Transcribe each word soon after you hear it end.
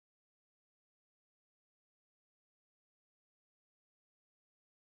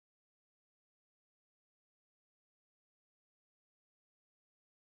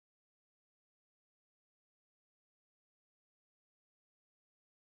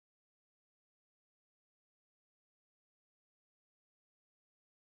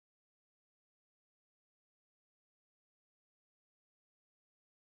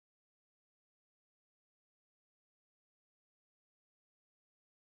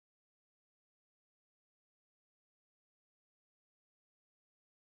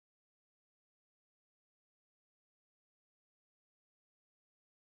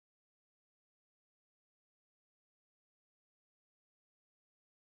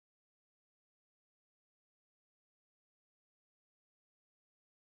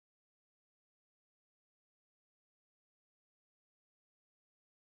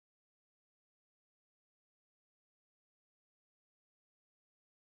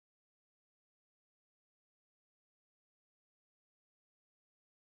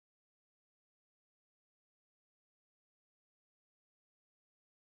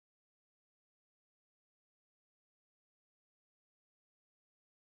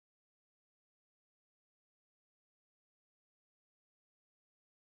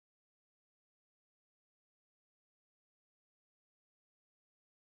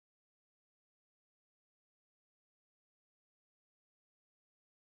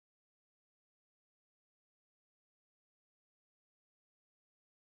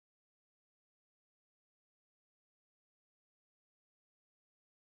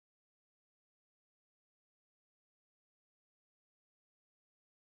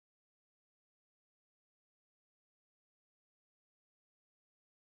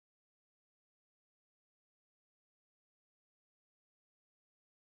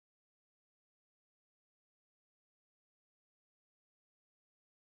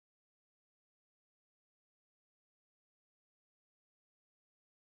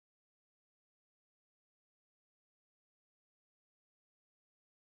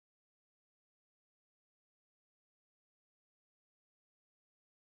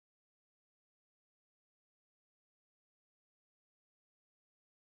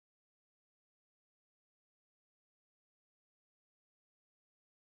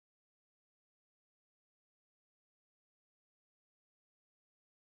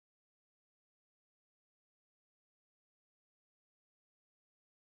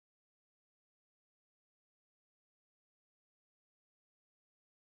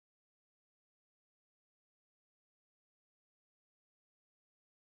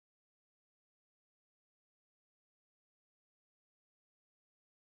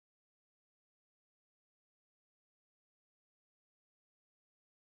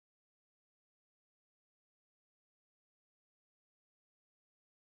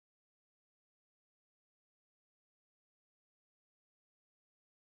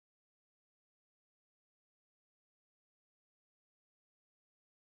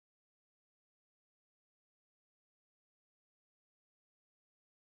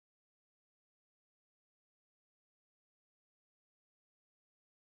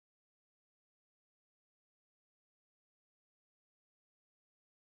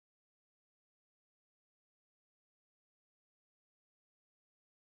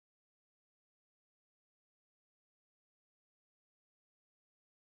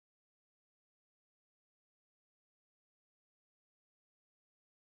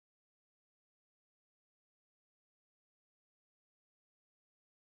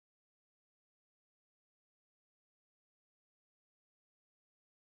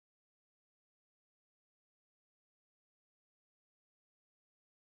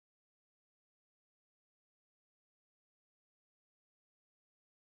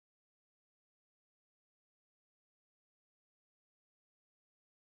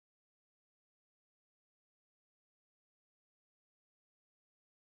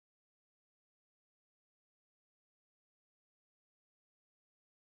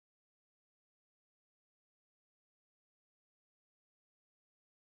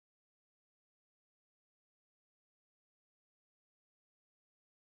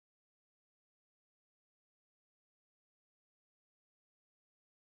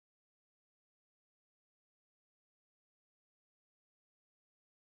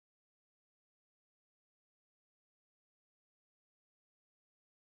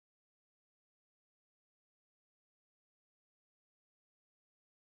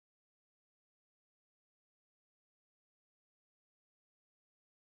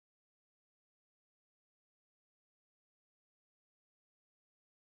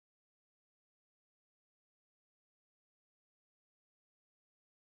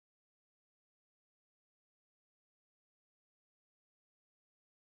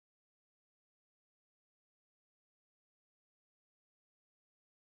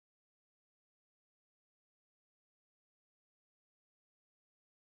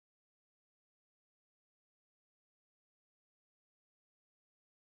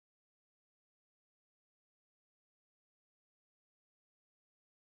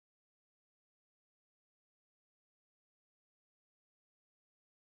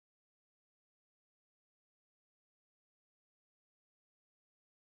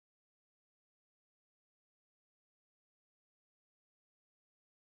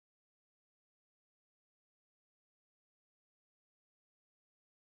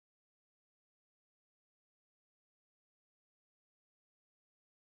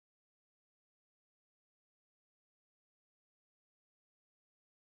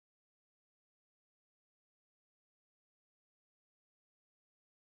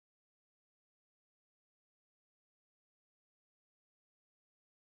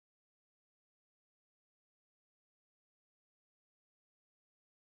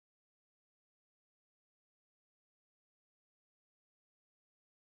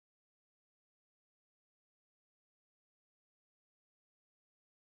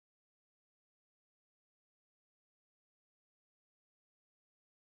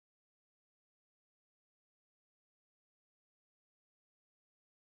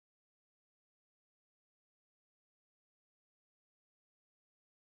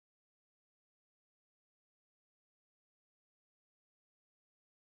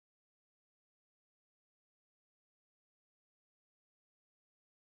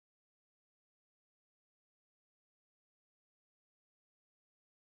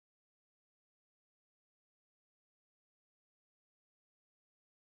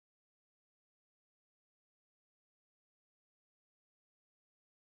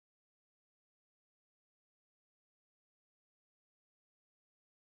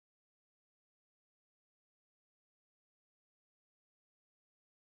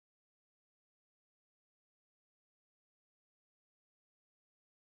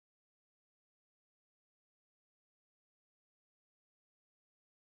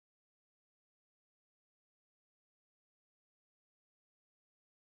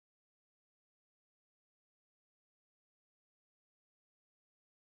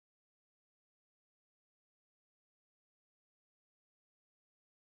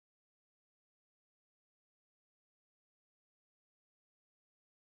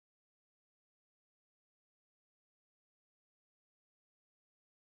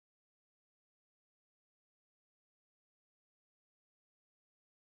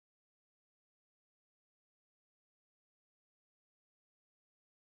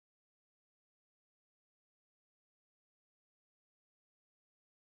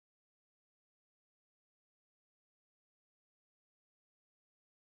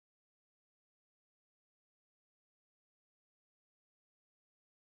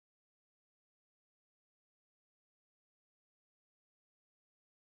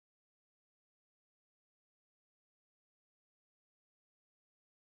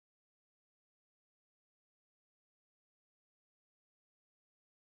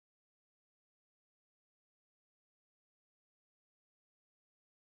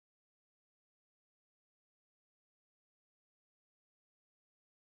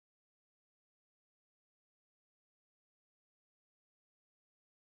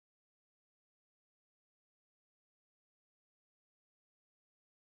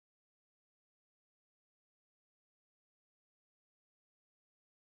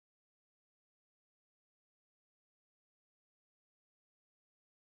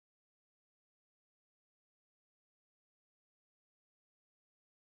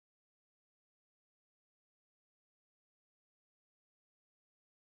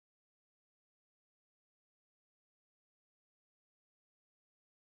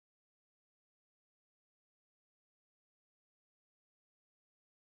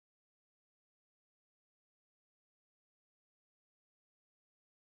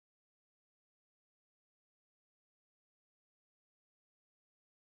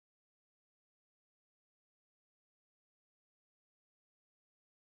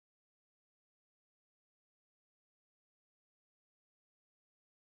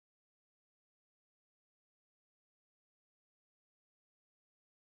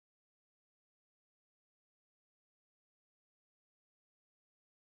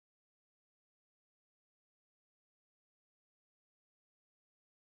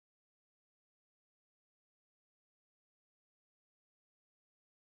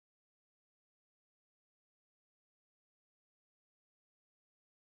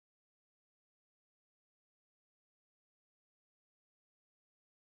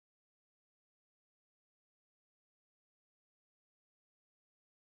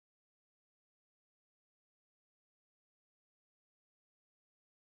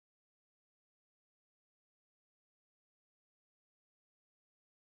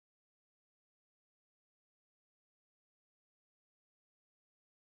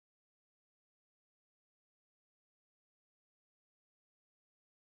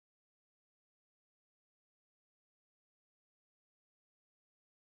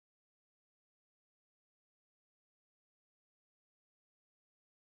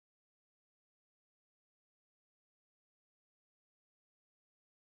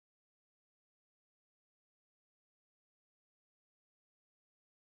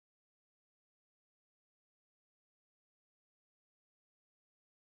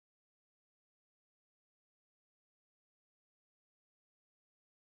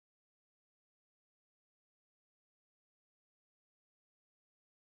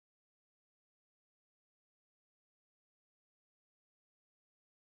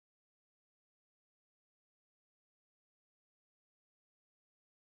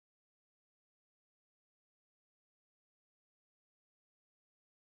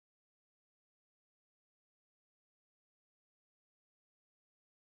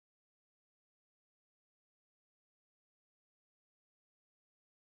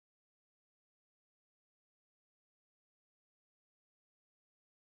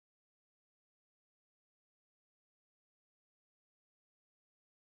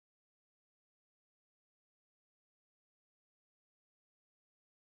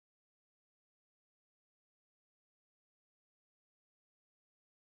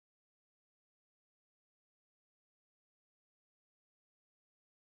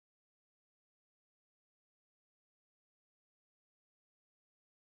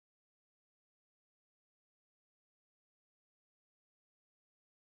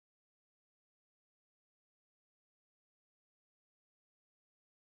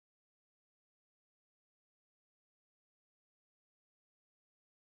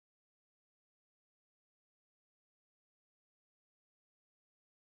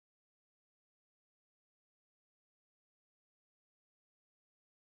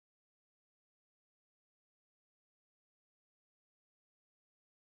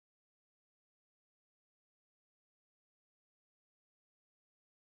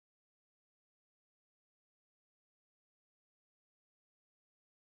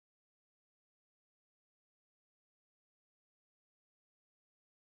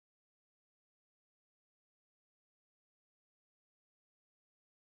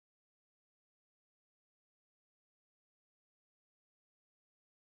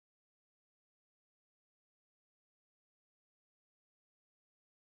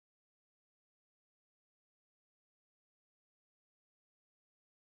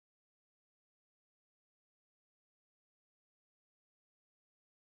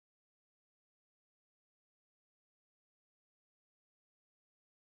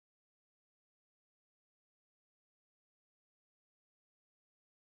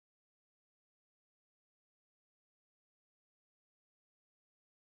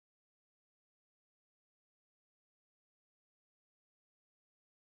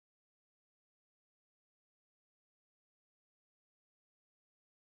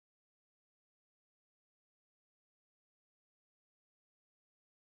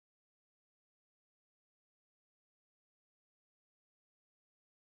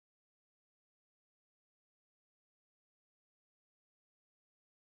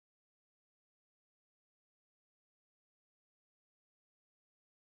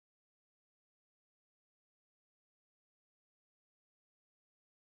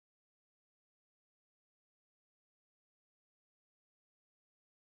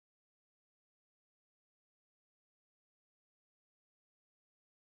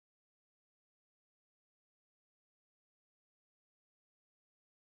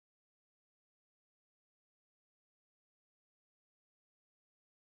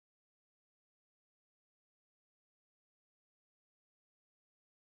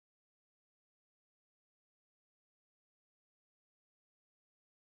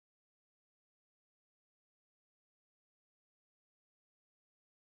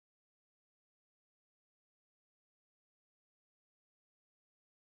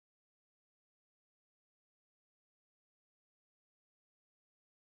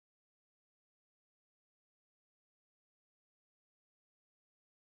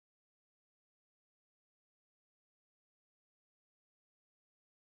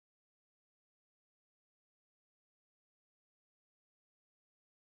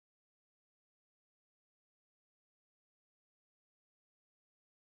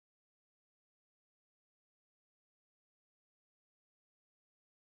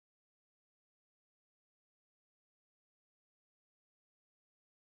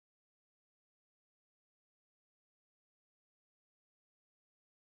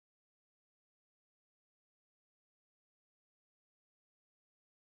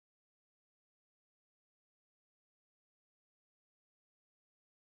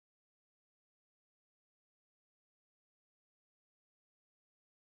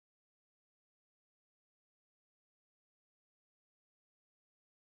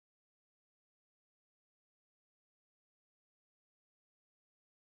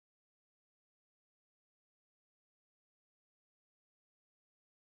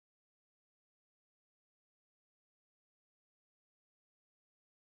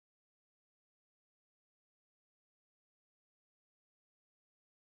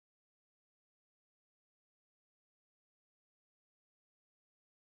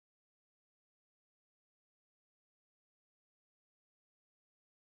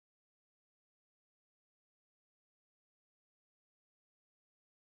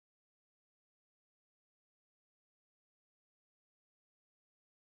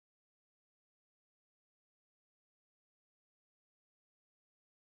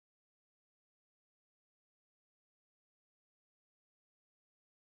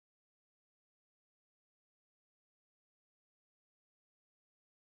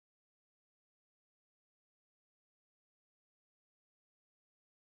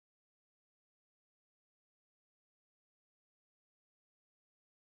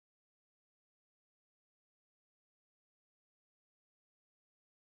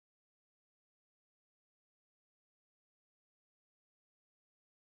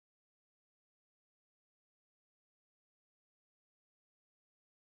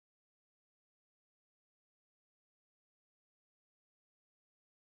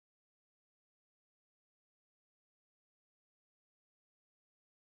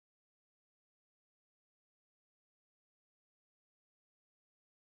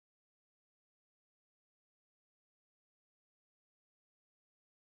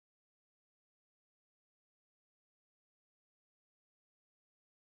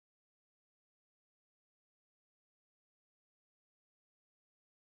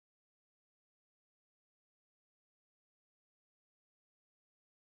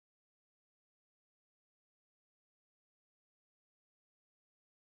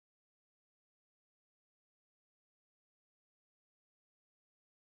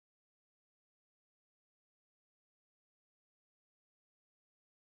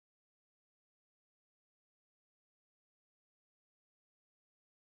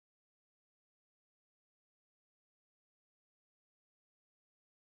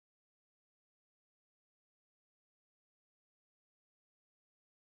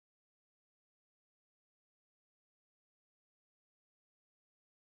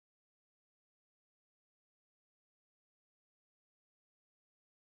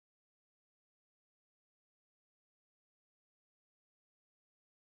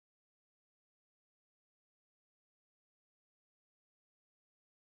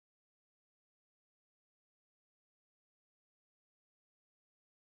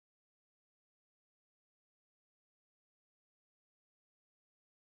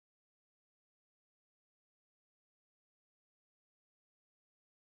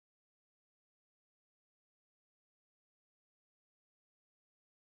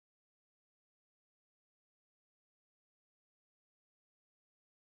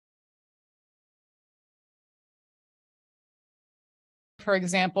for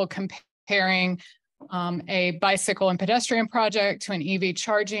example, comparing a bicycle and pedestrian project to an EV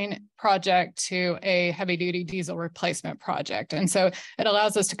charging project to a heavy duty diesel replacement project. And so it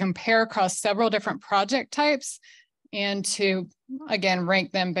allows us to compare across several different project types and to, again,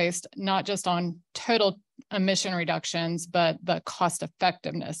 rank them based not just on total emission reductions, but the cost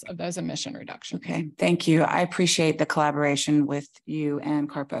effectiveness of those emission reductions. Okay, thank you. I appreciate the collaboration with you and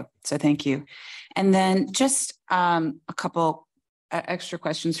CRTPO. So thank you. And then just a couple extra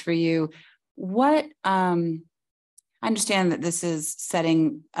questions for you. What, I understand that this is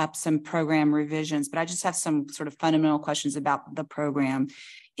setting up some program revisions, but I just have some sort of fundamental questions about the program.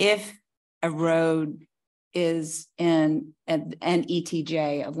 If a road is in an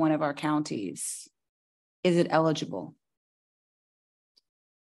ETJ of one of our counties, is it eligible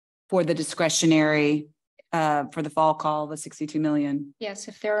for the discretionary, for the fall call, the 62 million? Yes,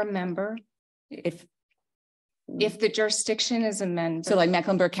 if they're a member. If the jurisdiction is a member. So like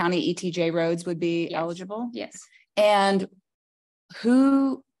Mecklenburg County ETJ roads would be eligible? Yes. And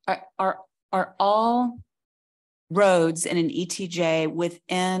who are all roads in an ETJ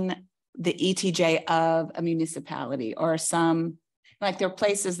within the ETJ of a municipality, or some, like there are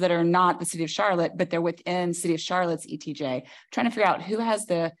places that are not the city of Charlotte, but they're within city of Charlotte's ETJ? I'm trying to figure out who has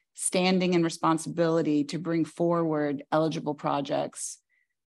the standing and responsibility to bring forward eligible projects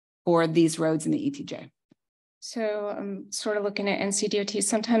for these roads in the ETJ. So I'm sort of looking at NCDOT.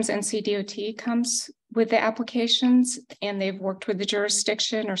 Sometimes NCDOT comes with the applications and they've worked with the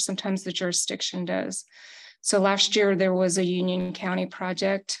jurisdiction, or sometimes the jurisdiction does. So last year there was a Union County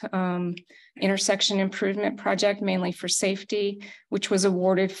project, intersection improvement project, mainly for safety, which was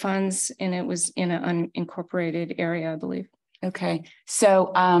awarded funds, and it was in an unincorporated area, I believe. Okay,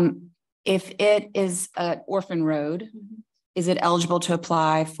 so if it is an orphan road, is it eligible to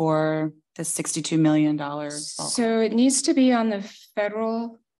apply for the $62 million? So it needs to be on the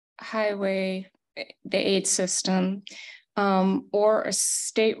federal highway, the aid system, or a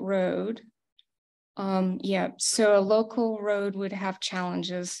state road. Yeah, so a local road would have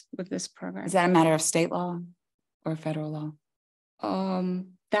challenges with this program. Is that a matter of state law or federal law?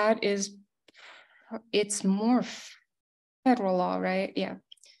 That is, it's more federal law, right? Yeah.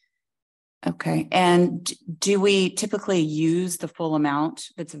 Okay, and do we typically use the full amount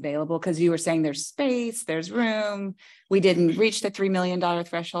that's available? Because you were saying there's space, there's room. We didn't reach the $3 million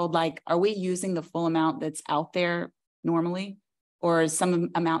threshold. Like, are we using the full amount that's out there normally, or is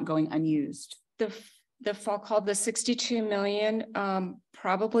some amount going unused? The fall called the 62 million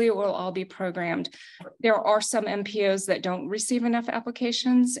probably will all be programmed. There are some MPOs that don't receive enough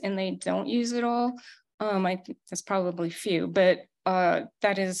applications and they don't use it all. I think that's probably few, but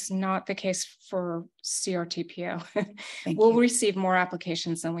that is not the case for CRTPO. We'll receive more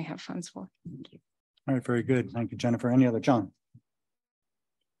applications than we have funds for. Thank you. All right, very good. Thank you, Jennifer. Any other, John?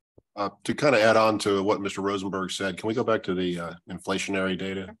 To kind of add on to what Mr. Rosenberg said, can we go back to the inflationary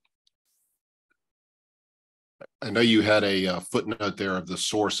data? I know you had a footnote there of the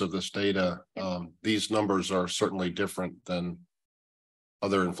source of this data. These numbers are certainly different than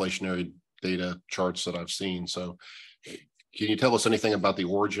other inflationary data charts that I've seen. So can you tell us anything about the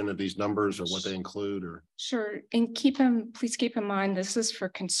origin of these numbers or what they include? Or sure, and please keep in mind, this is for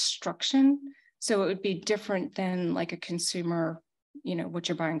construction. So it would be different than like a consumer, you know, what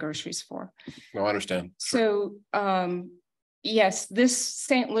you're buying groceries for. No, I understand. So yes, this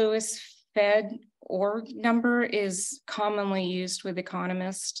St. Louis Fed org number is commonly used with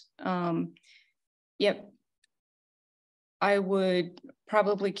economists. Yep. I would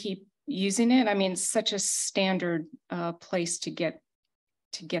probably keep using it. I mean, it's such a standard place to get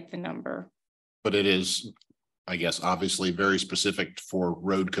the number. But it is, I guess, obviously very specific for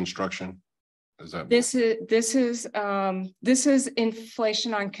road construction. Is that this is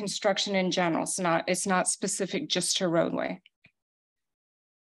inflation on construction in general. It's not specific just to roadway.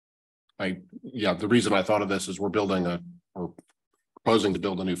 Yeah, the reason I thought of this is we're proposing to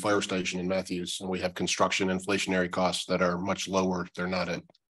build a new fire station in Matthews, and we have construction inflationary costs that are much lower. They're not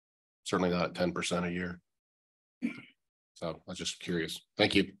certainly not at 10% a year. So I was just curious.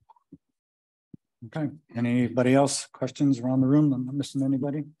 Thank you. Okay. Anybody else? Questions around the room? I'm not missing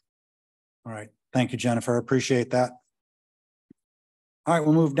anybody. All right. Thank you, Jennifer. Appreciate that. All right,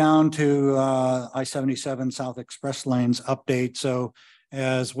 we'll move down to I-77 South Express Lanes update. So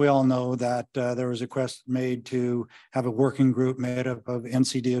as we all know that there was a request made to have a working group made up of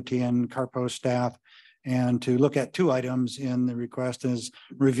NCDOT and CRTPO staff, and to look at two items in the request is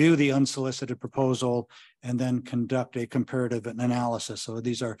review the unsolicited proposal and then conduct a comparative analysis. So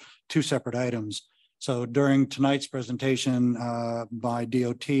these are two separate items. So during tonight's presentation by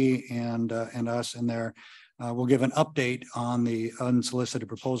DOT and us in there, We'll give an update on the unsolicited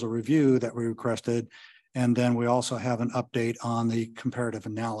proposal review that we requested. And then we also have an update on the comparative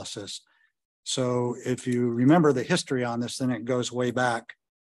analysis. So if you remember the history on this, then it goes way back.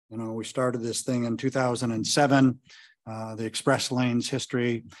 You know, we started this thing in 2007, the express lanes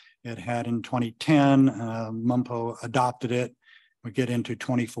history it had in 2010, MUMPO adopted it. We get into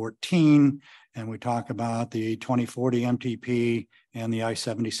 2014 and we talk about the 2040 MTP and the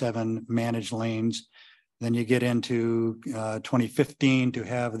I-77 managed lanes. Then you get into 2015 to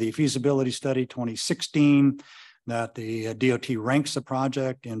have the feasibility study, 2016, that the DOT ranks the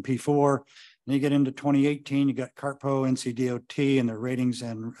project in P4. Then you get into 2018, you got CRTPO, NCDOT, and their ratings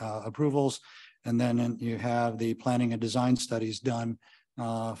and approvals. And then you have the planning and design studies done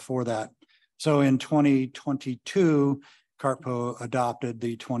for that. So in 2022, CRTPO adopted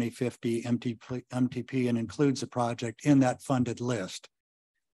the 2050 MTP and includes the project in that funded list.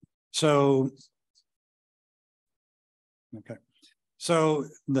 So, okay. So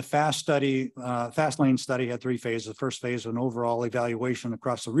the fast lane study had 3 phases. The first phase was an overall evaluation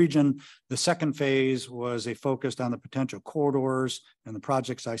across the region. The second phase was a focused on the potential corridors and the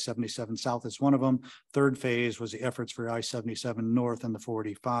projects. I-77 South is one of them. Third phase was the efforts for I-77 North and the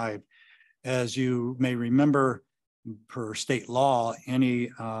 45. As you may remember, per state law, any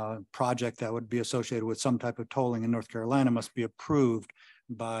project that would be associated with some type of tolling in North Carolina must be approved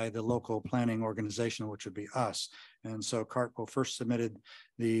by the local planning organization, which would be us. And so CRTPO first submitted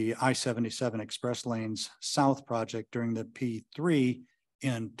the I-77 Express Lanes South project during the P3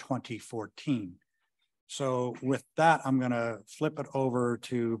 in 2014. So with that, I'm going to flip it over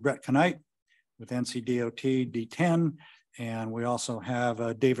to Brett Knight with NCDOT D10. And we also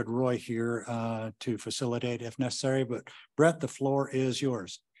have David Roy here to facilitate if necessary. But Brett, the floor is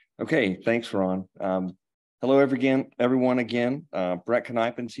yours. Okay, thanks, Ron. Hello, everyone again. Brett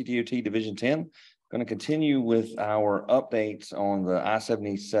Knipe, NCDOT Division 10. Going to continue with our updates on the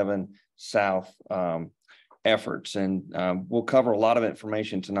I-77 South efforts. And we'll cover a lot of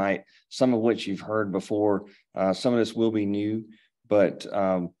information tonight, some of which you've heard before. Some of this will be new, but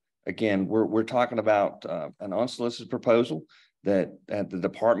again, we're talking about an unsolicited proposal that the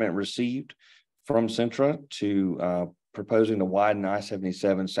department received from Centra to proposing to widen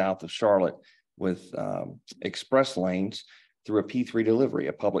I-77 south of Charlotte with express lanes through a P3 delivery,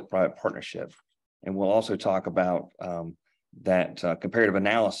 a public-private partnership. And we'll also talk about that comparative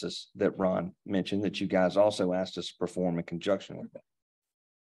analysis that Ron mentioned that you guys also asked us to perform in conjunction with that.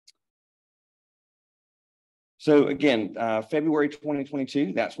 So again, February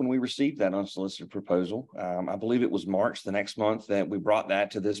 2022, that's when we received that unsolicited proposal. I believe it was March, the next month, that we brought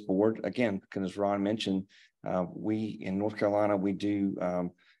that to this board. Again, because as Ron mentioned, we in North Carolina,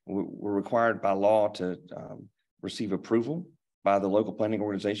 we're required by law to receive approval by the local planning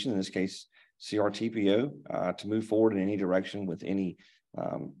organization, in this case, CRTPO, to move forward in any direction with any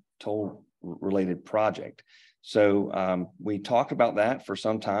toll related project. So we talked about that for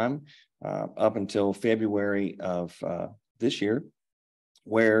some time up until February of this year,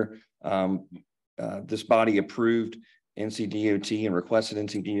 where this body approved NCDOT and requested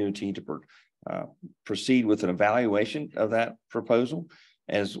NCDOT to proceed with an evaluation of that proposal,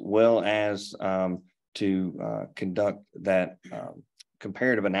 as well as to conduct that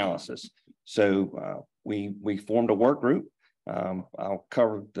comparative analysis. So we formed a work group. I'll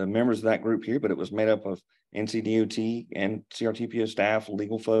cover the members of that group here, but it was made up of NCDOT and CRTPO staff,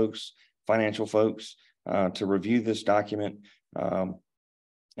 legal folks, financial folks, to review this document, and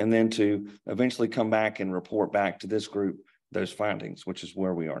then to eventually come back and report back to this group those findings, which is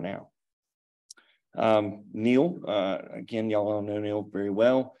where we are now. Neil, again, y'all all know Neil very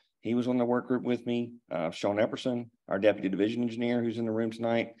well. He was on the work group with me. Sean Epperson, our deputy division engineer, who's in the room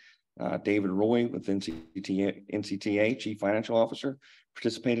tonight. David Roy with NCTA, chief financial officer,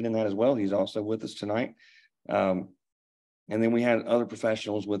 participated in that as well. He's also with us tonight. And then we had other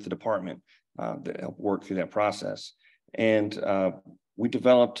professionals with the department that helped work through that process. And we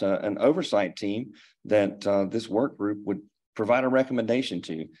developed an oversight team that this work group would provide a recommendation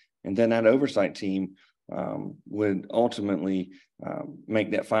to. And then that oversight team would ultimately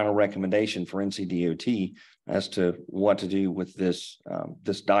make that final recommendation for NCDOT as to what to do with this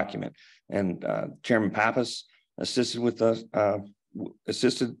this document. And Chairman Pappas assisted with us,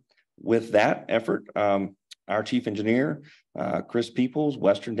 assisted with that effort. Our chief engineer, Chris Peoples,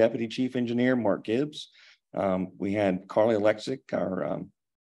 Western Deputy Chief Engineer, Mark Gibbs. We had Carly Alexic, our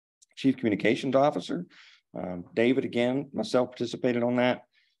Chief Communications Officer. David, again, myself participated on that.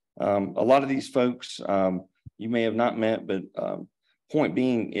 A lot of these folks you may have not met, but point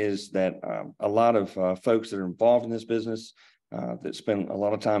being is that a lot of folks that are involved in this business that spend a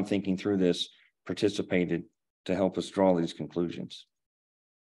lot of time thinking through this participated to help us draw these conclusions.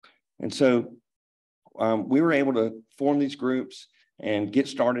 And so we were able to form these groups and get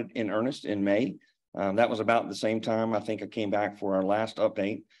started in earnest in May. That was about the same time I think I came back for our last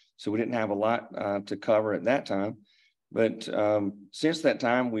update. So we didn't have a lot to cover at that time. But since that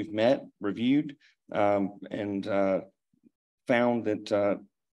time, we've met, reviewed, and found that,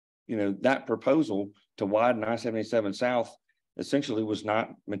 that proposal to widen I-77 South essentially was not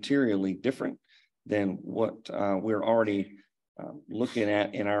materially different than what we're already looking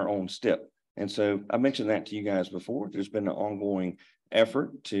at in our own STIP. And so I mentioned that to you guys before. There's been an ongoing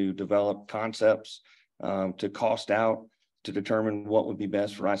effort to develop concepts, to cost out, to determine what would be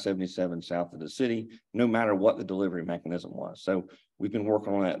best for I-77 south of the city, no matter what the delivery mechanism was. So we've been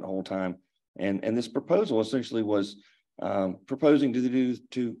working on that the whole time. And this proposal essentially was proposing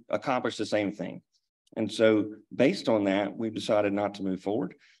to accomplish the same thing. And so based on that, we've decided not to move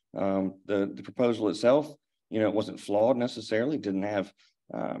forward. The proposal itself, it wasn't flawed necessarily, didn't have,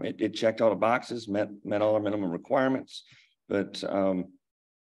 it checked all the boxes, met all our minimum requirements. But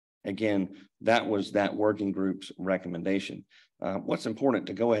again, that was that working group's recommendation. What's important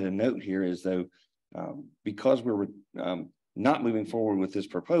to go ahead and note here is though, because we're not moving forward with this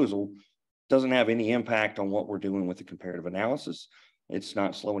proposal, doesn't have any impact on what we're doing with the comparative analysis. It's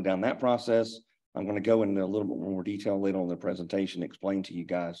not slowing down that process. I'm going to go into a little bit more detail later on in the presentation, explain to you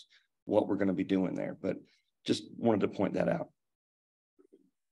guys what we're going to be doing there, but just wanted to point that out.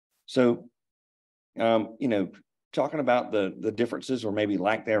 So, talking about the differences or maybe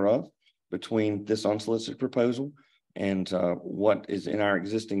lack thereof between this unsolicited proposal and what is in our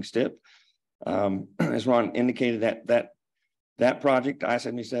existing STIP. As Ron indicated, that project,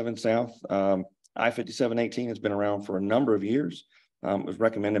 I-77 South, I-5718 has been around for a number of years. It was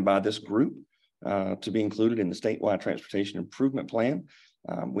recommended by this group to be included in the statewide transportation improvement plan.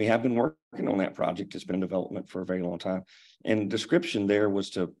 We have been working on that project. It's been in development for a very long time. And the description there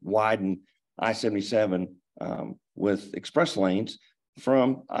was to widen I-77 with express lanes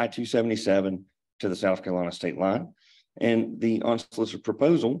from I-277 to the South Carolina state line. And the unsolicited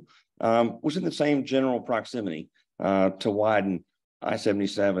proposal was in the same general proximity to widen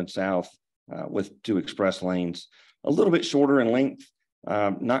I-77 South with 2 express lanes, a little bit shorter in length,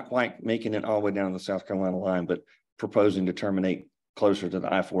 not quite making it all the way down the South Carolina line, but proposing to terminate closer to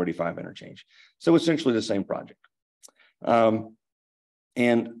the I-485 interchange. So essentially the same project. And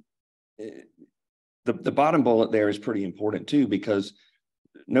the bottom bullet there is pretty important too, because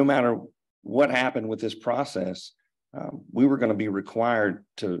no matter what happened with this process, we were going to be required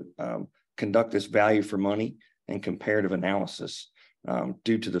to conduct this value for money and comparative analysis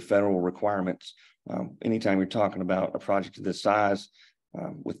due to the federal requirements. Anytime you're talking about a project of this size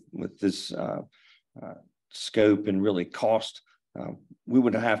with this scope and really cost, we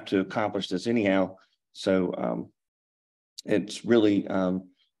would have to accomplish this anyhow. So it's really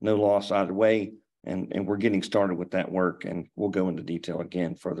no loss either way. And we're getting started with that work, and we'll go into detail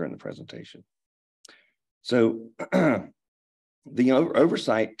again further in the presentation. So the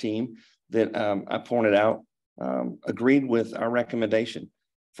oversight team that I pointed out agreed with our recommendation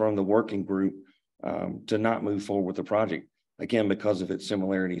from the working group to not move forward with the project, again, because of its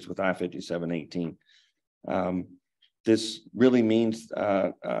similarities with I-5718. This really means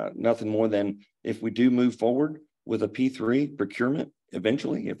nothing more than if we do move forward with a P3 procurement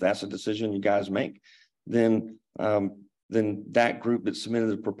eventually, if that's a decision you guys make, then that group that submitted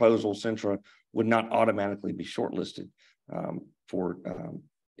the proposal, Centra, would not automatically be shortlisted for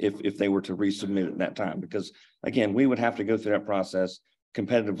if they were to resubmit at that time, because again, we would have to go through that process,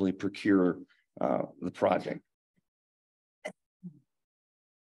 competitively procure the project.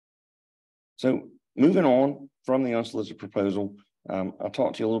 So moving on from the unsolicited proposal, I'll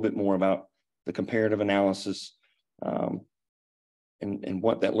talk to you a little bit more about the comparative analysis and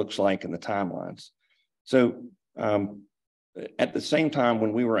what that looks like in the timelines. So at the same time,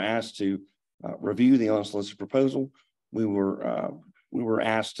 when we were asked to review the unsolicited proposal, we were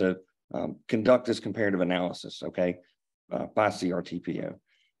asked to conduct this comparative analysis, okay, by CRTPO.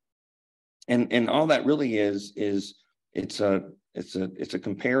 And all that really is it's a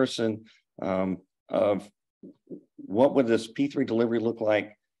comparison of what would this P3 delivery look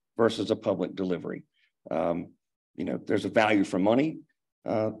like versus a public delivery. There's a value for money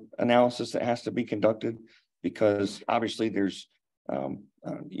analysis that has to be conducted, because obviously there's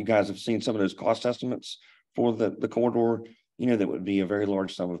you guys have seen some of those cost estimates for the corridor. That would be a very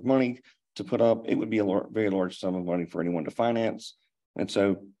large sum of money to put up. It would be a very large sum of money for anyone to finance. And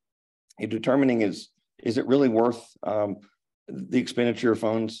so in determining is it really worth the expenditure of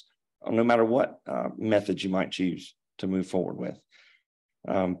funds, no matter what methods you might choose to move forward with.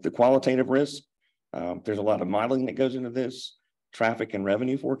 The qualitative risk There's a lot of modeling that goes into this, traffic and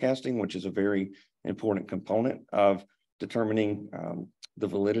revenue forecasting, which is a very important component of determining the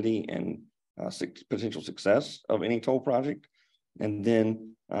validity and potential success of any toll project. And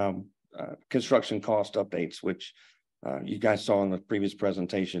then construction cost updates, which you guys saw in the previous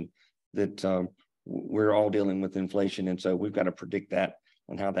presentation, that we're all dealing with inflation. And so we've got to predict that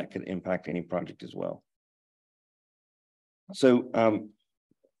and how that could impact any project as well. So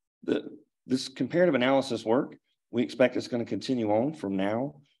this comparative analysis work, we expect it's going to continue on from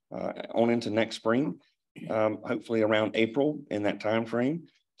now on into next spring, hopefully around April in that time frame.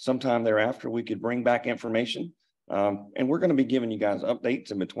 Sometime thereafter, we could bring back information. And we're going to be giving you guys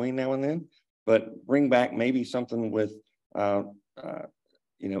updates in between now and then, but bring back maybe something with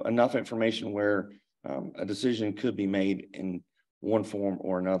enough information where a decision could be made in one form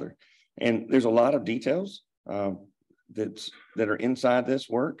or another. And there's a lot of details that are inside this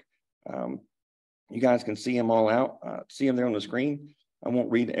work. You guys can see them all out, see them there on the screen. I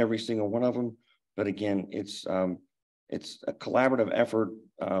won't read every single one of them, but again, it's a collaborative effort.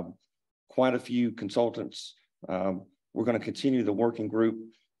 Quite a few consultants. We're going to continue the working group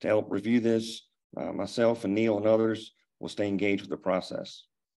to help review this. Myself and Neil and others will stay engaged with the process.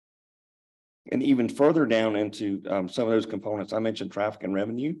 And even further down into some of those components, I mentioned traffic and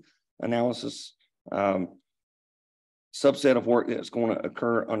revenue analysis. Subset of work that's going to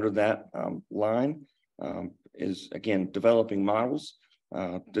occur under that line is, again, developing models,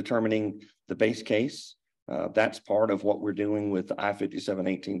 determining the base case. That's part of what we're doing with the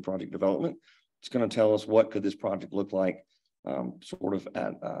I-5718 project development. It's going to tell us what could this project look like sort of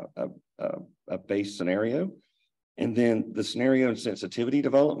at a base scenario. And then the scenario and sensitivity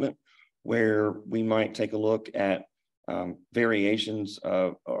development, where we might take a look at variations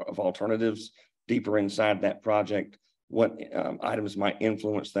of alternatives deeper inside that project, what items might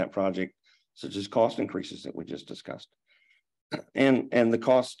influence that project, such as cost increases that we just discussed. And the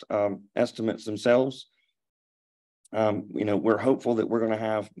cost estimates themselves, we're hopeful that we're going to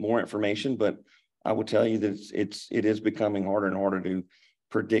have more information, but I will tell you that it is becoming harder and harder to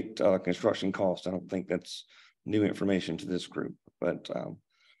predict construction costs. I don't think that's new information to this group, but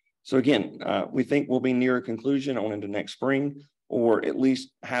so again, we think we'll be near a conclusion on into next spring, or at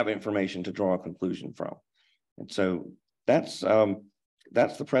least have information to draw a conclusion from. And so that's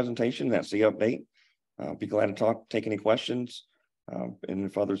the presentation. That's the update. I'll be glad to take any questions, and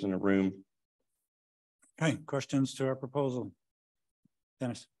if others in the room. Okay, questions to our proposal?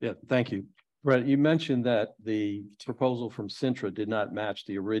 Dennis. Yeah, thank you. Brett, you mentioned that the proposal from Cintra did not match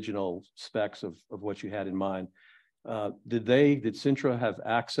the original specs of what you had in mind. Did Cintra have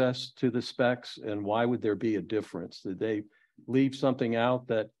access to the specs, and why would there be a difference? Did they leave something out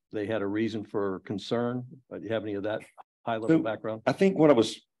that they had a reason for concern? Do you have any of that high-level background? I think what I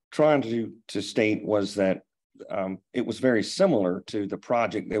was trying to state was that it was very similar to the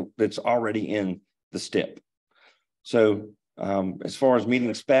project that's already in the STIP. So as far as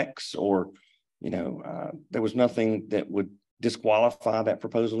meeting specs, or there was nothing that would disqualify that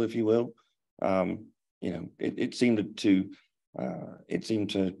proposal, if you will. It seemed to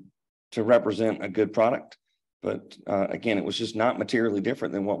represent a good product, but again, it was just not materially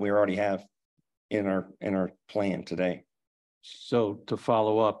different than what we already have in our plan today. So to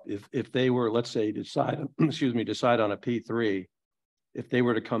follow up, if they were, let's say, decide on a P3, if they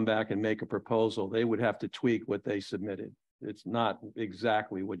were to come back and make a proposal, they would have to tweak what they submitted. It's not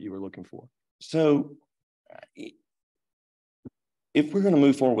exactly what you were looking for. So if we're going to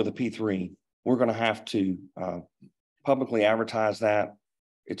move forward with a P3, we're going to have to publicly advertise that.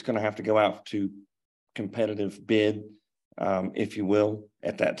 It's going to have to go out to competitive bid, if you will,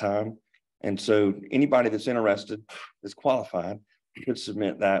 at that time. And so anybody that's interested, that's qualified, could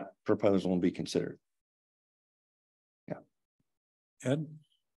submit that proposal and be considered. Yeah. Ed?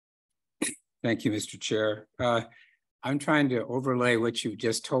 Thank you, Mr. Chair. I'm trying to overlay what you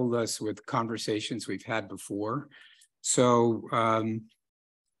just told us with conversations we've had before. So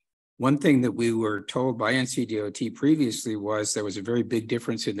one thing that we were told by NCDOT previously was there was a very big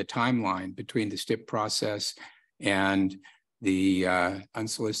difference in the timeline between the STIP process and the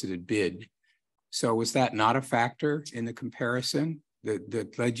unsolicited bid. So was that not a factor in the comparison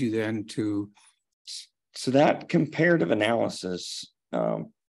that led you then to? So that comparative analysis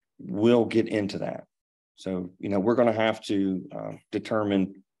will get into that. So, we're going to have to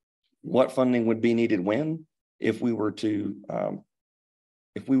determine what funding would be needed when, if we were to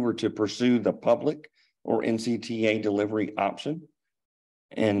pursue the public or NCTA delivery option.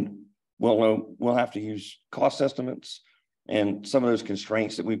 And we'll have to use cost estimates and some of those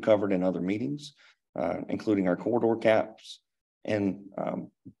constraints that we've covered in other meetings, including our corridor caps. And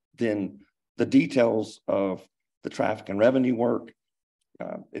then the details of the traffic and revenue work,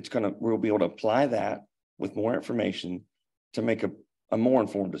 we'll be able to apply that with more information to make a more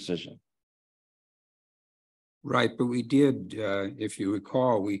informed decision. Right, but we did, if you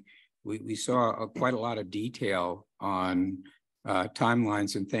recall, we saw quite a lot of detail on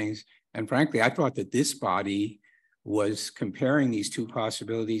timelines and things. And frankly, I thought that this body was comparing these two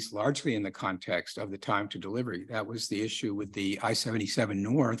possibilities largely in the context of the time to delivery. That was the issue with the I-77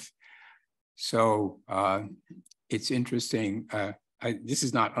 North. So it's interesting. This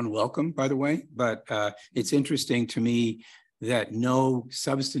is not unwelcome, by the way, but it's interesting to me that no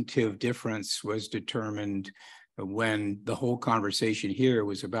substantive difference was determined when the whole conversation here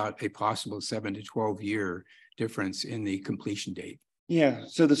was about a possible 7 to 12 year difference in the completion date. Yeah,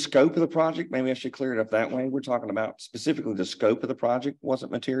 so the scope of the project, maybe I should clear it up that way. We're talking about specifically the scope of the project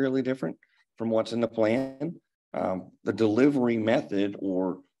wasn't materially different from what's in the plan. The delivery method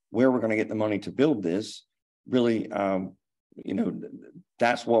or where we're going to get the money to build this really,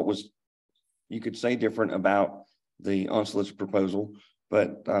 that's what was, you could say, different about the unsolicited proposal,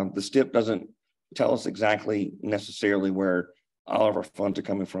 but the STIP doesn't tell us exactly necessarily where all of our funds are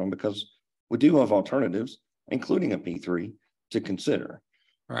coming from, because we do have alternatives, including a P3 to consider.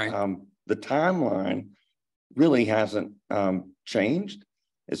 Right. The timeline really hasn't changed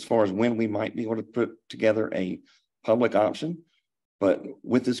as far as when we might be able to put together a public option, but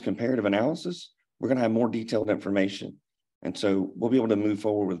with this comparative analysis, we're going to have more detailed information. And so we'll be able to move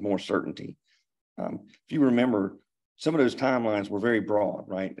forward with more certainty. If you remember, some of those timelines were very broad,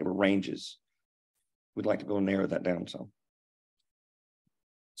 right? They were ranges. We'd like to go narrow that down some.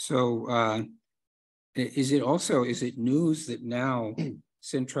 So is it news that now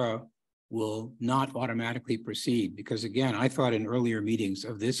Cintra will not automatically proceed? Because again, I thought in earlier meetings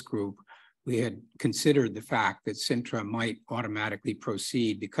of this group, we had considered the fact that Cintra might automatically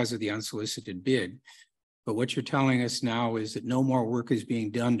proceed because of the unsolicited bid. But what you're telling us now is that no more work is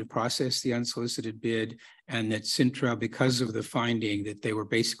being done to process the unsolicited bid, and that Cintra, because of the finding that they were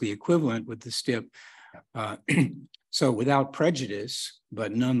basically equivalent with the STIP, so without prejudice,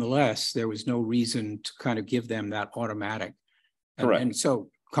 but nonetheless, there was no reason to kind of give them that automatic. Correct. And so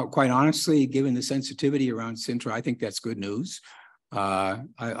quite honestly, given the sensitivity around Cintra, I think that's good news.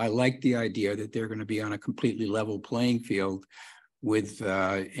 I like the idea that they're going to be on a completely level playing field with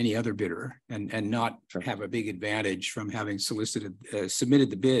any other bidder and not have a big advantage from having submitted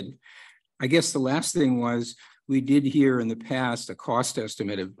the bid. I guess the last thing was, we did hear in the past a cost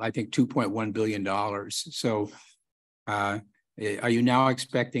estimate of, I think, $2.1 billion. So are you now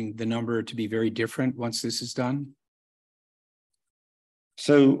expecting the number to be very different once this is done?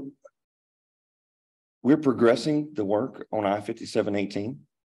 So we're progressing the work on I-5718.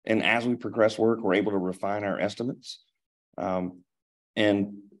 And as we progress work, we're able to refine our estimates.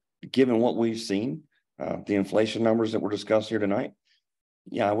 And given what we've seen, the inflation numbers that we're discussing here tonight,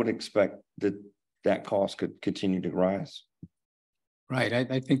 yeah, I would expect that cost could continue to rise. Right.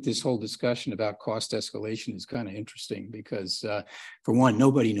 I think this whole discussion about cost escalation is kind of interesting because, for one,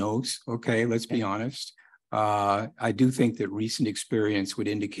 nobody knows. Okay, let's be honest. I do think that recent experience would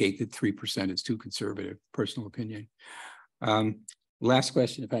indicate that 3% is too conservative, personal opinion. Last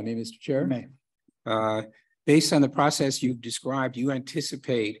question, if I may, Mr. Chair. May. Based on the process you've described, you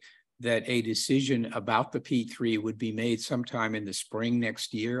anticipate that a decision about the P3 would be made sometime in the spring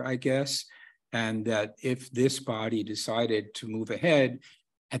next year, I guess, and that if this body decided to move ahead,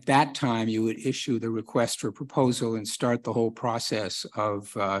 at that time you would issue the request for proposal and start the whole process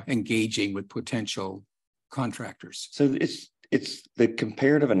of engaging with potential contractors. So it's the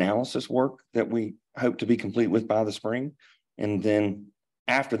comparative analysis work that we hope to be complete with by the spring, and then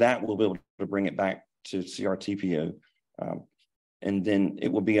after that we'll be able to bring it back to CRTPO, and then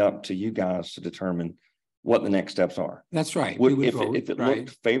it will be up to you guys to determine what the next steps are. That's right. If it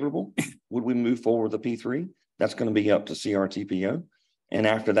looked favorable, would we move forward with the P3? That's going to be up to CRTPO. And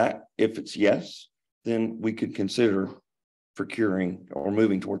after that, if it's yes, then we could consider procuring or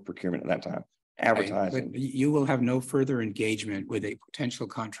moving toward procurement at that time. Advertising. Right. But you will have no further engagement with a potential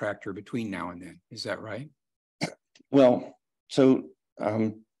contractor between now and then. Is that right? Well, so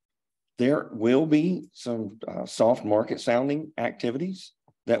there will be some soft market sounding activities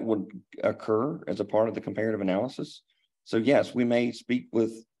that would occur as a part of the comparative analysis. So yes, we may speak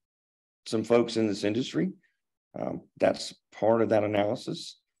with some folks in this industry. That's part of that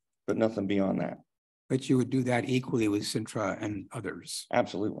analysis, but nothing beyond that. But you would do that equally with Cintra and others.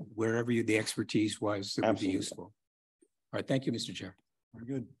 Absolutely. Wherever the expertise was that would be useful. All right. Thank you, Mr. Chair. Very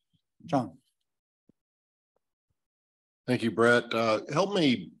good. John. Thank you, Brett. Help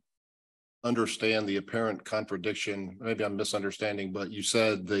me understand the apparent contradiction. Maybe I'm misunderstanding, but you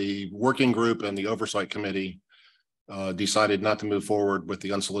said the working group and the oversight committee decided not to move forward with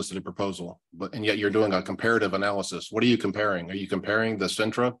the unsolicited proposal, and yet you're doing a comparative analysis. What are you comparing? Are you comparing the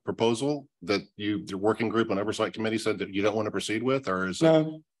Centra proposal that the working group and oversight committee said that you don't want to proceed with, or is it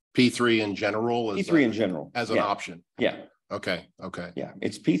P3 in general? P3 in general as an option. Yeah. Okay. Okay. Yeah.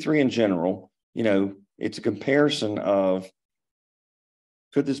 It's P3 in general. You know, it's a comparison of,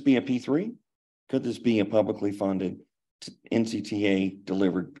 could this be a P3? Could this be a publicly funded NCTA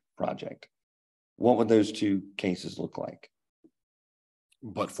delivered project? What would those two cases look like?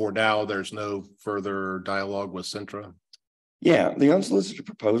 But for now, there's no further dialogue with Centra. Yeah, the unsolicited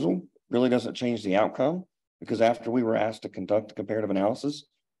proposal really doesn't change the outcome, because after we were asked to conduct a comparative analysis,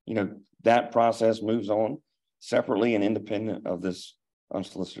 you know, that process moves on separately and independent of this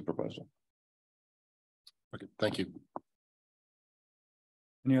unsolicited proposal. Okay, thank you.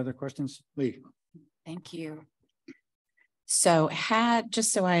 Any other questions? Lee? Thank you. So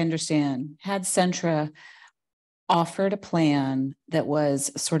just so I understand, had Centra offered a plan that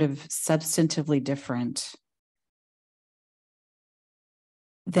was sort of substantively different,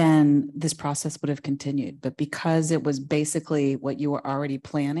 then this process would have continued. But because it was basically what you were already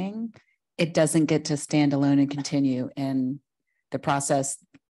planning, it doesn't get to stand alone and continue in the process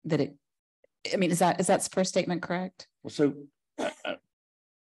that I mean, is that first statement correct? Well, so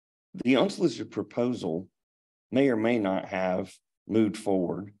the unsolicited proposal may or may not have moved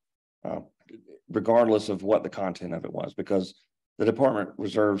forward, regardless of what the content of it was, because the department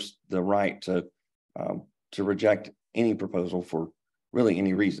reserves the right to reject any proposal for really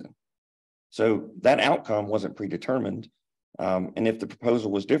any reason. So that outcome wasn't predetermined. And if the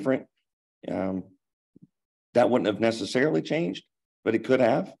proposal was different, that wouldn't have necessarily changed, but it could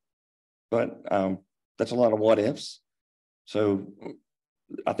have. But that's a lot of what ifs. So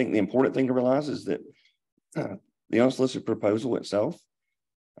I think the important thing to realize is that the unsolicited proposal itself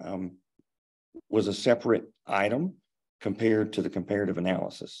was a separate item compared to the comparative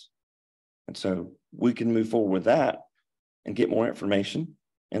analysis. And so we can move forward with that and get more information,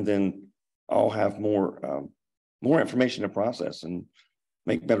 and then I'll have more information to process and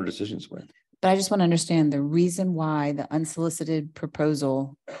make better decisions with. But I just want to understand the reason why the unsolicited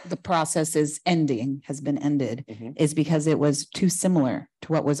proposal, the process has been ended, is because it was too similar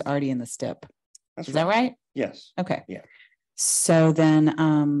to what was already in the STIP. Is that right? Yes. Okay. Yeah. So then,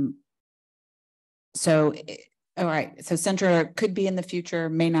 all right. So Centra could be in the future,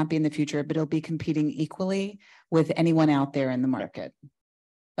 may not be in the future, but it'll be competing equally with anyone out there in the market.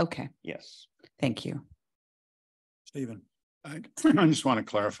 Okay. Yes. Thank you. Stephen. I just want to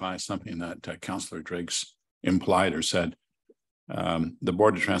clarify something that Councillor Driggs implied or said. The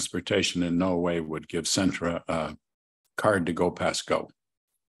Board of Transportation in no way would give Centra a card to go past go.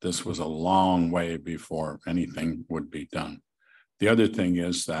 This was a long way before anything would be done. The other thing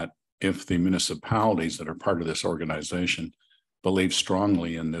is that if the municipalities that are part of this organization believe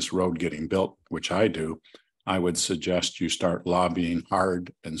strongly in this road getting built, which I do, I would suggest you start lobbying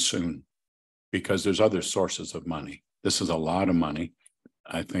hard and soon, because there's other sources of money. This is a lot of money.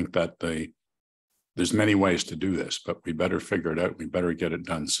 I think that there's many ways to do this, but we better figure it out. We better get it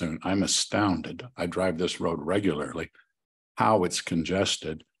done soon. I'm astounded. I drive this road regularly, how it's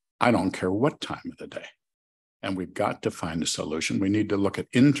congested. I don't care what time of the day. And we've got to find a solution. We need to look at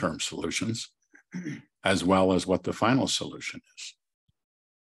interim solutions as well as what the final solution is.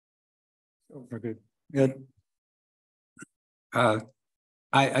 We're good. Good. I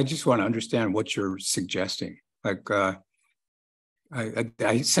just want to understand what you're suggesting. Like,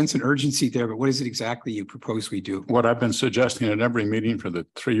 I sense an urgency there, but what is it exactly you propose we do? What I've been suggesting at every meeting for the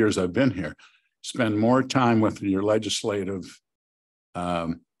 3 years I've been here, spend more time with your legislative,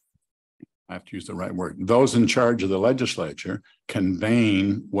 I have to use the right word, those in charge of the legislature,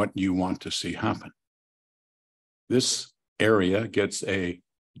 conveying what you want to see happen. This area gets a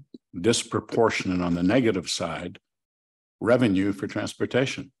disproportionate on the negative side revenue for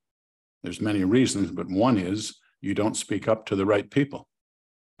transportation. There's many reasons, but one is you don't speak up to the right people,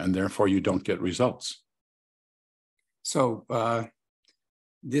 and therefore you don't get results. So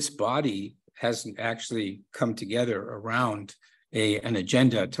this body hasn't actually come together around an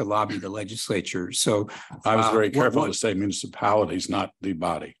agenda to lobby the legislature. So I was very careful to say municipalities, not the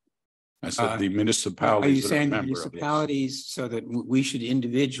body. I said the municipalities. Are you saying the municipalities so that we should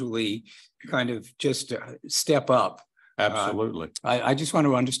individually kind of just step up? Absolutely. I just want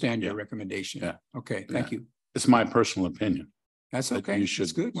to understand your recommendation. Yeah. Okay. Thank you. It's my personal opinion. That's okay. You should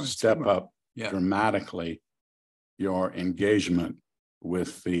step up dramatically your engagement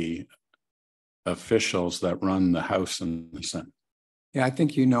with the officials that run the House and the Senate. Yeah, I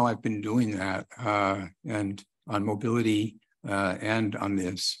think I've been doing that and on mobility and on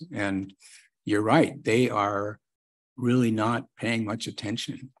this. And you're right, they are really not paying much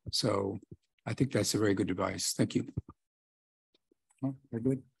attention. So I think that's a very good advice. Thank you. Oh, very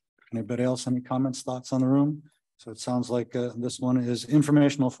good. Anybody else? Any comments, thoughts on the room? So it sounds like this one is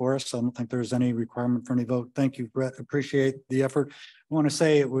informational for us. I don't think there's any requirement for any vote. Thank you, Brett. Appreciate the effort. I want to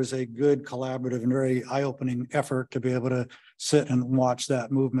say it was a good collaborative and very eye-opening effort to be able to sit and watch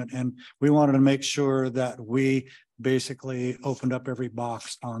that movement. And we wanted to make sure that we basically opened up every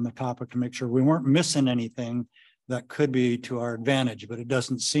box on the topic to make sure we weren't missing anything that could be to our advantage. But it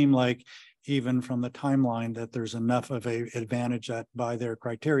doesn't seem like, even from the timeline, that there's enough of a advantage that by their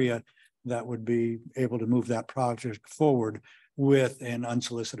criteria that would be able to move that project forward with an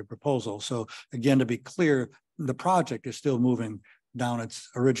unsolicited proposal. So again, to be clear, the project is still moving down its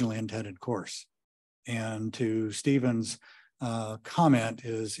originally intended course. And to Stephen's comment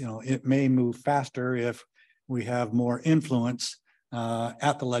is, it may move faster if we have more influence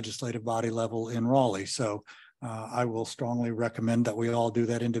at the legislative body level in Raleigh. So I will strongly recommend that we all do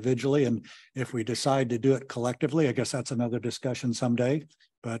that individually. And if we decide to do it collectively, I guess that's another discussion someday,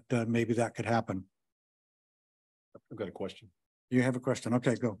 but maybe that could happen. I've got a question. You have a question?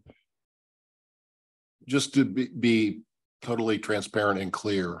 Okay, go. Just to be totally transparent and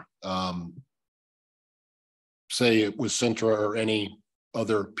clear, say it was Centra or any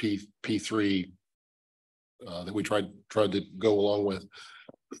other P3 that we tried to go along with.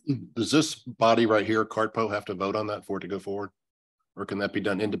 Does this body right here, CRTPO, have to vote on that for it to go forward? Or can that be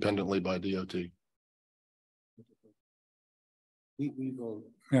done independently by DOT? We vote.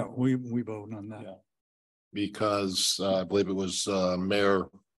 Yeah, we vote on that. Yeah. Because I believe it was Mayor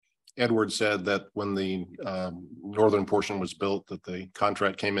Edwards said that when the northern portion was built, that the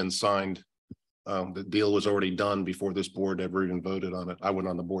contract came in signed. The deal was already done before this board ever even voted on it. I wasn't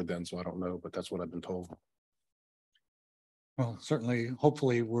on the board then, so I don't know, but that's what I've been told. Well, certainly,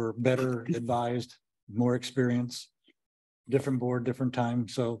 hopefully we're better advised, more experience, different board, different time.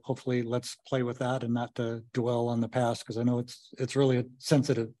 So hopefully let's play with that and not to dwell on the past, because I know it's really a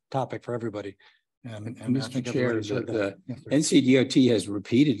sensitive topic for everybody. And Mr. Chair, the NCDOT has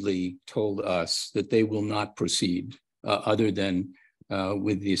repeatedly told us that they will not proceed other than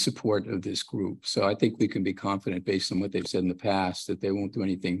with the support of this group. So I think we can be confident, based on what they've said in the past, that they won't do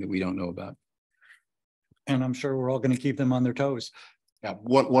anything that we don't know about. And I'm sure we're all going to keep them on their toes. Yeah,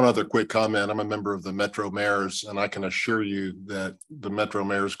 one other quick comment. I'm a member of the Metro Mayors, and I can assure you that the Metro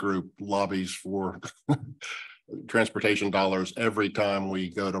Mayors group lobbies for transportation dollars every time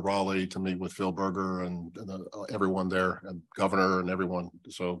we go to Raleigh to meet with Phil Berger and everyone there, and governor and everyone.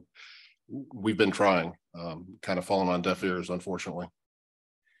 So we've been trying, kind of falling on deaf ears, unfortunately.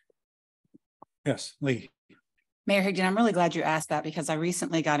 Yes, Lee. Mayor Higdon, I'm really glad you asked that, because I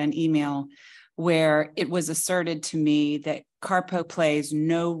recently got an email where it was asserted to me that CRTPO plays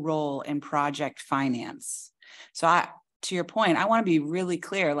no role in project finance. So to your point, I want to be really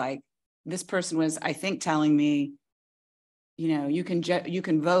clear. Like, this person was, I think, telling me, you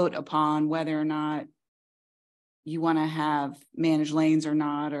can vote upon whether or not you want to have managed lanes or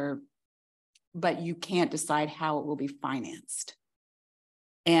not, but you can't decide how it will be financed.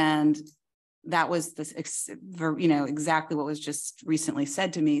 And that was exactly what was just recently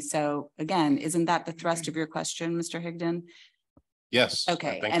said to me. So again, isn't that the thrust of your question, Mr. Higdon? Yes.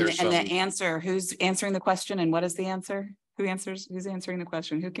 Okay. And the answer, who's answering the question, and what is the answer? Who's answering the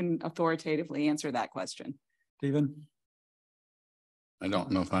question? Who can authoritatively answer that question? Stephen? I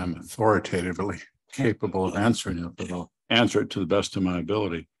don't know if I'm authoritatively capable of answering it, but I'll answer it to the best of my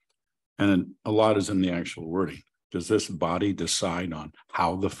ability. And a lot is in the actual wording. Does this body decide on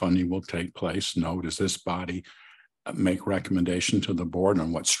how the funding will take place? No. Does this body make recommendation to the board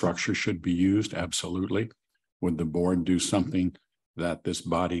on what structure should be used? Absolutely. Would the board do something that this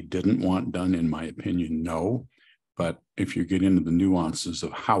body didn't want done? In my opinion, no. But if you get into the nuances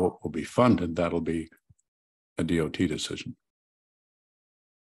of how it will be funded, that'll be a DOT decision.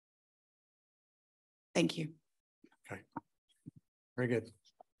 Thank you. Okay. Very good.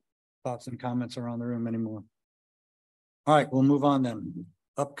 Thoughts and comments around the room anymore? All right, we'll move on then.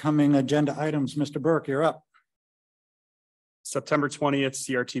 Upcoming agenda items. Mr. Burke, you're up. September 20th,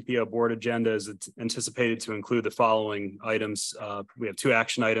 CRTPO board agenda is anticipated to include the following items. We have 2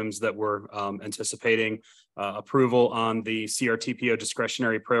 action items that we're anticipating. Approval on the CRTPO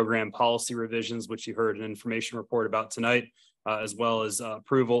discretionary program policy revisions, which you heard an information report about tonight, as well as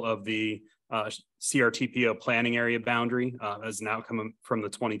approval of the CRTPO planning area boundary as an outcome from the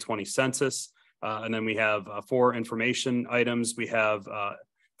 2020 census. And then we have 4 information items. We have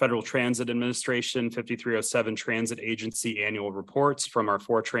Federal Transit Administration 5307 Transit Agency annual reports from our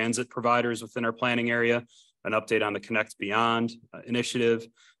 4 transit providers within our planning area, an update on the Connect Beyond initiative,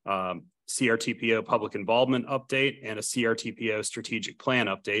 CRTPO public involvement update, and a CRTPO strategic plan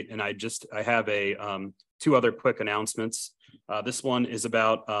update. And I have a 2 other quick announcements. This one is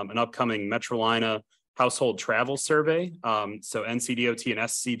about an upcoming Metrolina household travel survey. So NCDOT and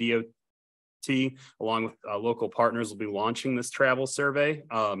SCDOT, along with local partners, will be launching this travel survey.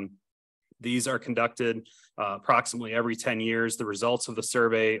 These are conducted approximately every 10 years. The results of the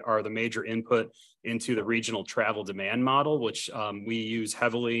survey are the major input into the regional travel demand model, which we use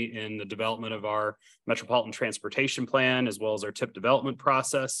heavily in the development of our metropolitan transportation plan, as well as our TIP development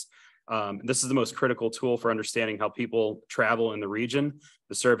process. This is the most critical tool for understanding how people travel in the region.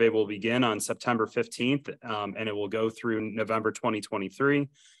 The survey will begin on September 15th, and it will go through November 2023.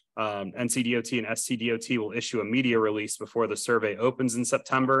 NCDOT and SCDOT will issue a media release before the survey opens in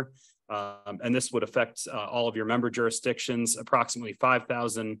September. And this would affect all of your member jurisdictions. Approximately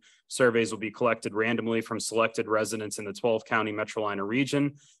 5,000 surveys will be collected randomly from selected residents in the 12-county Metrolina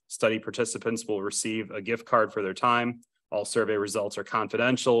region. Study participants will receive a gift card for their time. All survey results are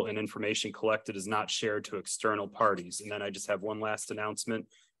confidential, and information collected is not shared to external parties. And then I just have one last announcement.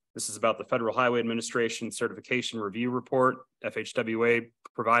 This is about the Federal Highway Administration Certification Review Report. FHWA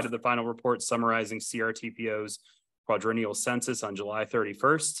provided the final report summarizing CRTPO's quadrennial census on July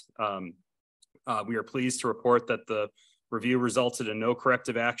 31st. We are pleased to report that the review resulted in no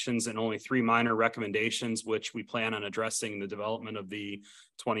corrective actions and only 3 minor recommendations, which we plan on addressing in the development of the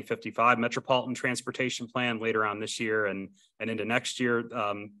 2055 Metropolitan Transportation Plan later on this year and into next year.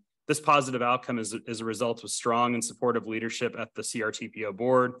 This positive outcome is a result of strong and supportive leadership at the CRTPO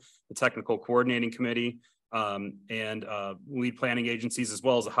board, the technical coordinating committee, and lead planning agencies, as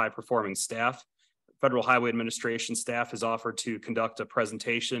well as a high-performing staff. Federal Highway Administration staff has offered to conduct a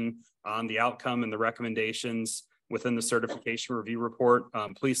presentation on the outcome and the recommendations within the certification review report.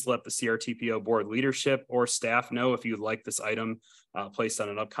 Please let the CRTPO board leadership or staff know if you'd like this item placed on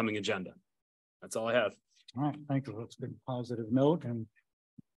an upcoming agenda. That's all I have. All right, thank you. That's a good positive note. And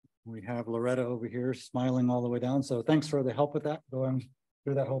we have Loretta over here smiling all the way down. So thanks for the help with that, going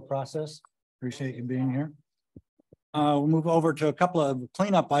through that whole process. Appreciate you being here. We'll move over to a couple of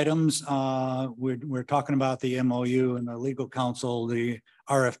cleanup items. We're talking about the MOU and the legal counsel, the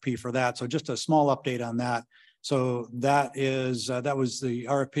RFP for that. So just a small update on that. So that was the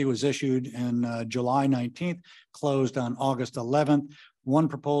RFP was issued in July 19th, closed on August 11th. One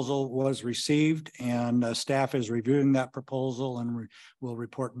proposal was received, and staff is reviewing that proposal and will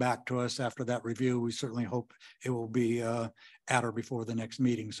report back to us after that review. We certainly hope it will be at or before the next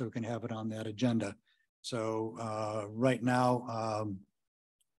meeting so we can have it on that agenda. So right now,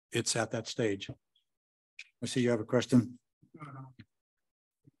 it's at that stage. I see you have a question.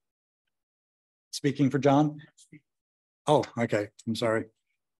 Speaking for John? Oh, okay. I'm sorry.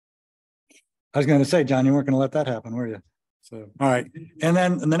 I was going to say, John, you weren't going to let that happen, were you? So, all right. And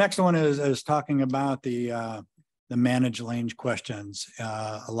then the next one is talking about the managed lanes questions.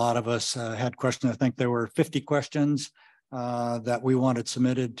 A lot of us had questions. I think there were 50 questions that we wanted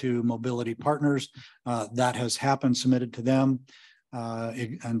submitted to mobility partners. That has happened, submitted to them.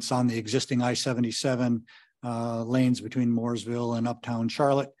 And it's on the existing I-77 lanes between Mooresville and Uptown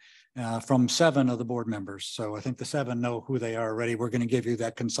Charlotte. From 7 of the board members. So I think the 7 know who they are already. We're going to give you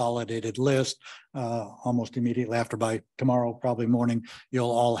that consolidated list almost immediately after. By tomorrow, probably morning, you'll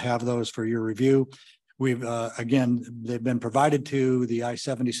all have those for your review. We've, again, they've been provided to the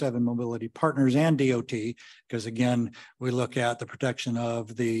I-77 mobility partners and DOT, because again, we look at the protection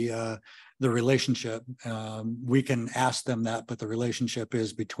of the relationship. We can ask them that, but the relationship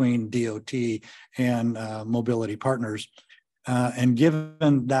is between DOT and mobility partners. And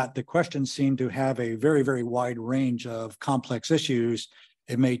given that the questions seem to have a very, very wide range of complex issues,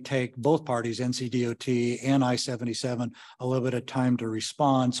 it may take both parties, NCDOT and I-77, a little bit of time to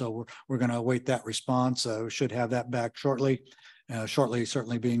respond. So we're going to await that response. Should have that back shortly.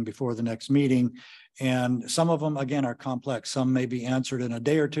 Certainly being before the next meeting. And some of them, again, are complex. Some may be answered in a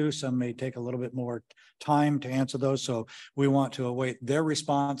day or two. Some may take a little bit more time to answer those. So we want to await their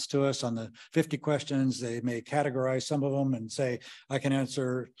response to us on the 50 questions. They may categorize some of them and say, I can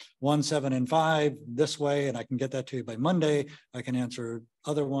answer 1, 7, and 5 this way, and I can get that to you by Monday. I can answer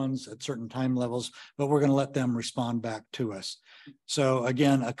other ones at certain time levels, but we're going to let them respond back to us. So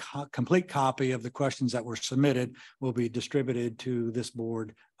again, a complete copy of the questions that were submitted will be distributed to this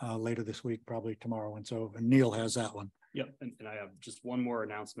board later this week, probably tomorrow. And so Neil has that one. Yep, and I have just one more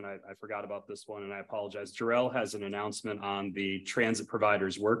announcement. I forgot about this one, and I apologize. Jarrell has an announcement on the transit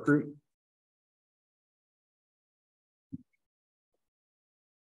providers work group.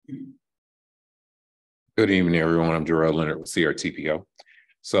 Good evening, everyone. I'm Jarrell Leonard with CRTPO.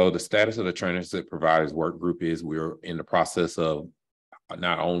 So the status of the transit providers work group is we're in the process of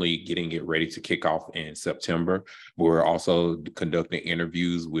not only getting it ready to kick off in September, but we're also conducting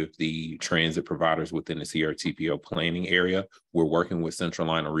interviews with the transit providers within the CRTPO planning area. We're working with Central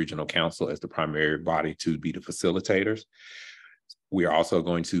Line Regional Council as the primary body to be the facilitators. We are also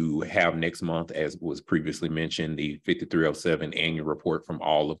going to have next month, as was previously mentioned, the 5307 annual report from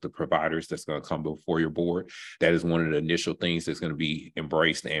all of the providers that's going to come before your board. That is one of the initial things that's going to be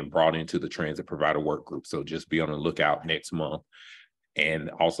embraced and brought into the transit provider work group. So just be on the lookout next month. And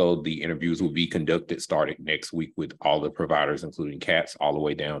also the interviews will be conducted starting next week with all the providers, including CATS, all the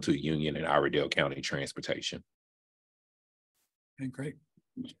way down to Union and Iredell County Transportation. Okay, great.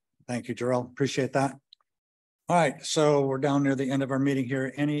 Thank you, Jarrell. Appreciate that. All right, so we're down near the end of our meeting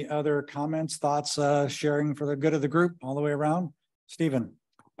here. Any other comments, thoughts, sharing for the good of the group all the way around? Stephen.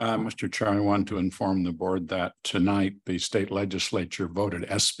 Mr. Chair, I want to inform the board that tonight the state legislature voted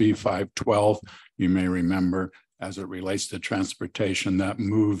SB 512. You may remember, as it relates to transportation, that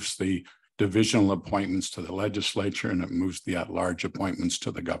moves the divisional appointments to the legislature and it moves the at-large appointments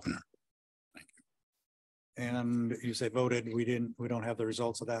to the governor. Thank you. And you say voted, we don't have the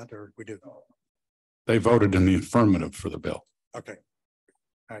results of that, or we do? They voted in the affirmative for the bill. Okay.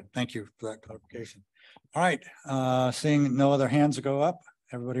 All right. Thank you for that clarification. All right. Seeing no other hands go up,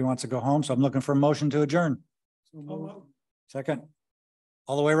 everybody wants to go home. So I'm looking for a motion to adjourn. Second.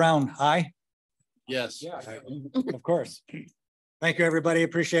 All the way around. Aye. Yes. Yeah, of course. Thank you, everybody.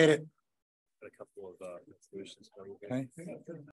 Appreciate it. A couple of solutions. Okay.